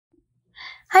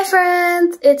Hi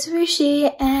friends, it's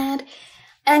Arushi and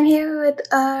I'm here with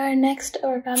our next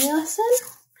origami lesson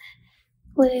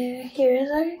where here is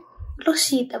our little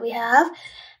sheet that we have.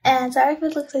 And sorry if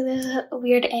it looks like there's a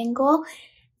weird angle.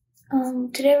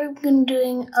 Today we're going to be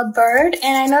doing a bird,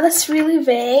 and I know that's really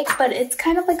vague, but it's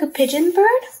kind of like a pigeon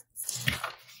bird.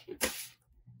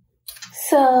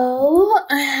 So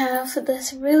I have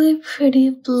this really pretty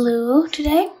blue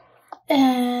today,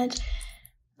 and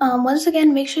once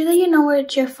again, make sure that you know where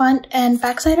your front and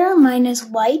back side are. Mine is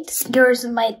white. Yours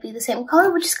might be the same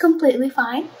color, which is completely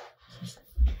fine.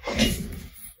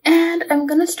 And I'm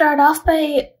gonna start off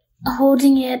by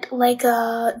holding it like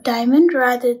a diamond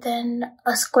rather than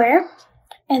a square.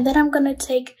 And then I'm gonna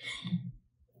take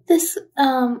this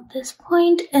this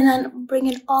point and then bring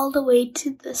it all the way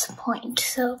to this point.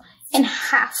 So in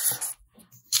half.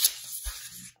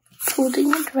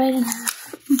 Folding it right in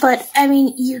half. But I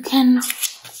mean, you can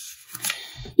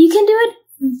do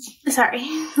it, sorry,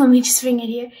 let me just bring it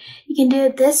here. You can do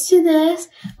it this to this,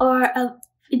 or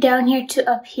down here to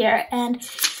up here, and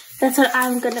that's what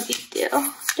I'm gonna be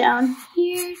doing. Down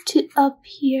here to up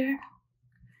here,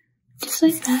 just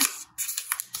like that.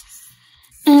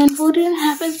 And fold it in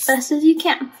half as best as you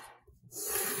can.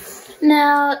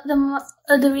 Now,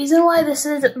 the reason why this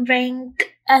is ranked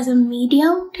as a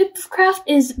medium type of craft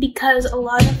is because a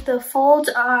lot of the folds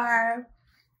are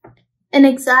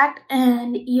inexact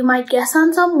and you might guess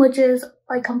on some, which is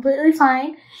like completely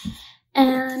fine.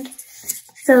 And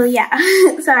so yeah,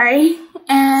 sorry.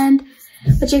 And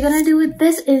what you're gonna do with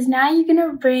this is now you're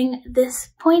gonna bring this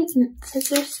point, since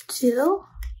there's two,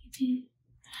 you're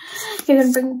gonna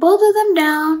bring both of them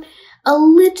down a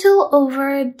little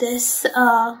over this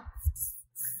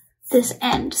this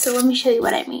end. So let me show you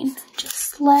what I mean.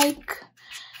 Just like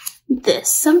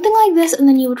this, something like this, and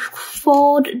then you would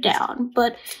fold down,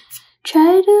 but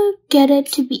try to get it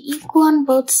to be equal on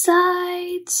both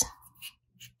sides.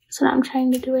 That's what I'm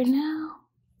trying to do right now.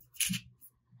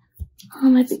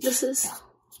 I think this is,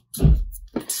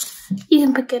 you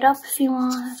can pick it up if you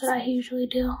want. That's what I usually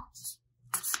do.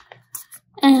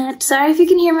 And sorry if you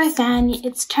can hear my fan,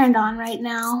 it's turned on right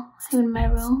now. I'm in my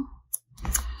room.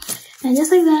 And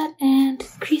just like that, and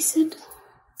crease it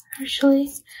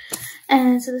actually.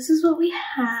 And so this is what we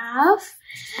have.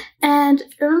 And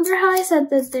remember how I said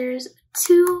that there's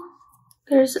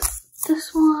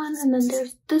this one, and then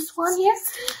there's this one here?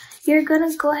 You're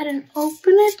gonna go ahead and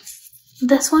open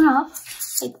this one up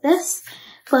like this,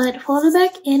 but fold it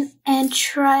back in and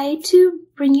try to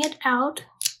bring it out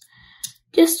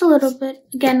just a little bit.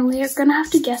 Again, we're gonna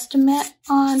have to guesstimate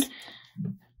on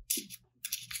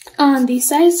these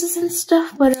sizes and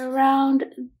stuff, but around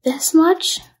this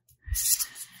much.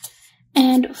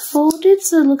 And fold it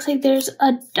so it looks like there's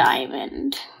a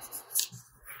diamond.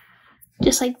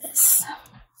 Just like this.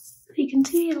 So you can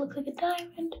see it looks like a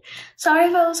diamond. Sorry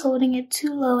if I was holding it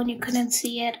too low and you couldn't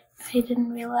see it. I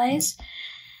didn't realize.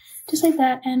 Just like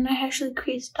that, and I actually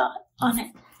creased on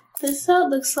it. This is how it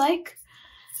looks like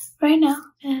right now,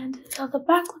 and this is how the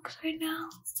back looks right now.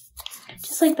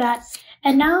 Just like that.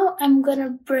 And now I'm gonna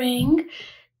bring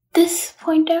this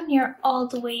point down here all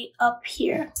the way up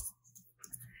here.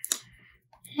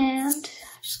 And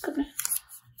I'm just gonna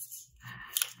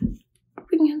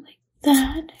bring it like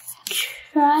that.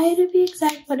 Try to be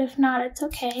exact, but if not, it's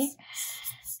okay.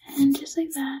 And just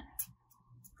like that.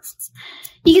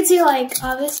 You can see, like,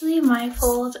 obviously my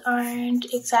folds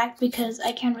aren't exact because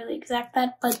I can't really exact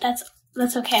that, but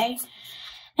that's okay.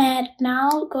 And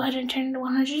now go ahead and turn it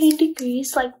 180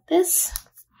 degrees like this.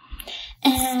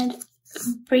 And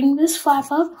bring this flap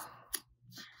up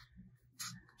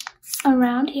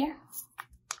around here.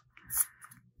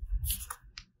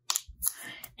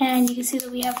 And you can see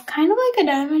that we have kind of like a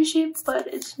diamond shape, but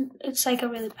it's like a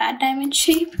really bad diamond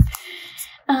shape.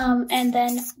 And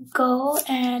then go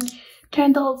and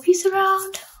turn the whole piece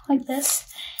around like this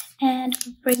and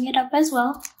bring it up as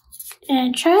well.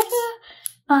 And try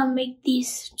to make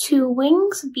these two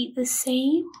wings be the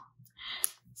same,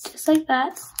 just like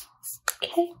that.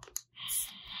 Okay.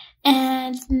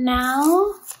 And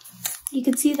now you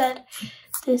can see that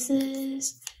this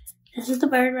is the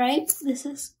bird, right? This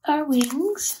is our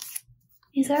wings.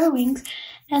 These are our wings.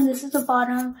 And this is the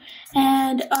bottom.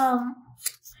 And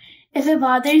if it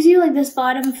bothers you, like this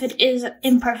bottom, if it is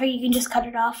imperfect, you can just cut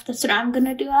it off. That's what I'm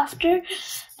gonna do after.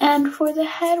 And for the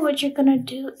head, what you're gonna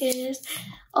do is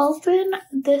open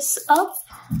this up,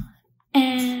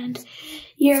 and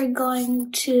you're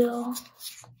going to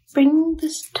bring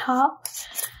this top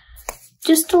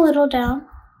just a little down.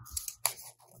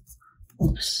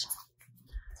 Oops.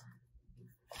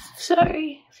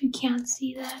 Sorry if you can't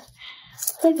see that.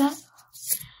 Like that.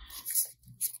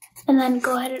 And then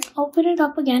go ahead and open it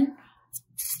up again.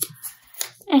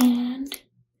 And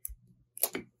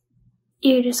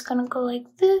you're just gonna go like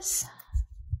this.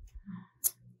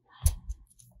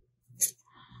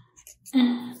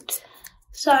 And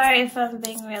sorry if I'm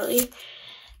being really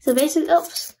so basic.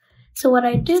 Oops. So what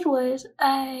I did was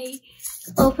I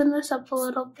opened this up a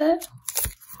little bit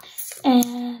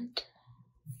and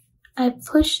I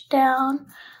pushed down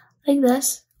like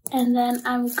this, and then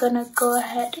I'm gonna go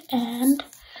ahead and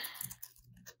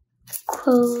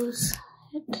close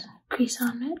it, crease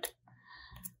on it.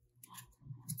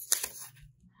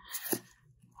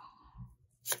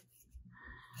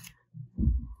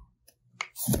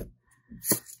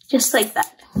 Just like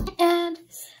that. And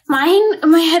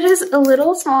my head is a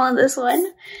little small on this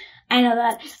one. I know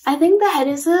that. I think the head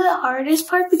is the hardest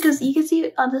part because you can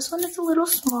see on this one it's a little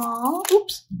small.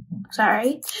 Oops,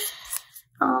 sorry.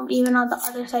 Even on the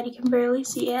other side you can barely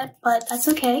see it, but that's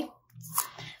okay.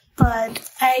 But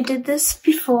I did this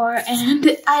before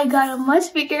and I got a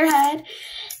much bigger head.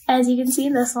 As you can see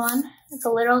in this one, it's a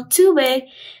little too big.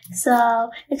 So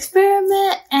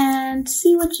experiment and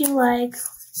see what you like.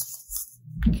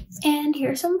 And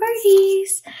here's some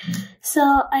birdies. So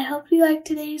I hope you liked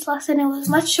today's lesson. It was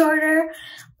much shorter,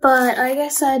 but like I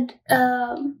said,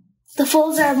 the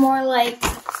folds are more like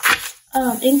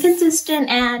inconsistent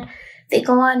and they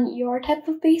go on your type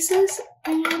of basis.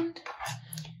 And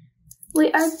we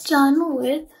are done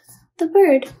with the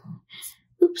bird.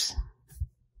 Oops.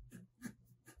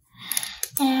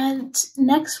 And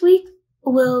next week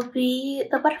will be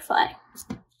the butterfly.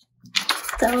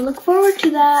 So look forward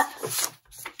to that.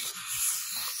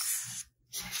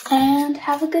 And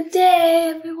have a good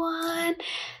day, everyone.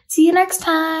 See you next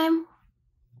time.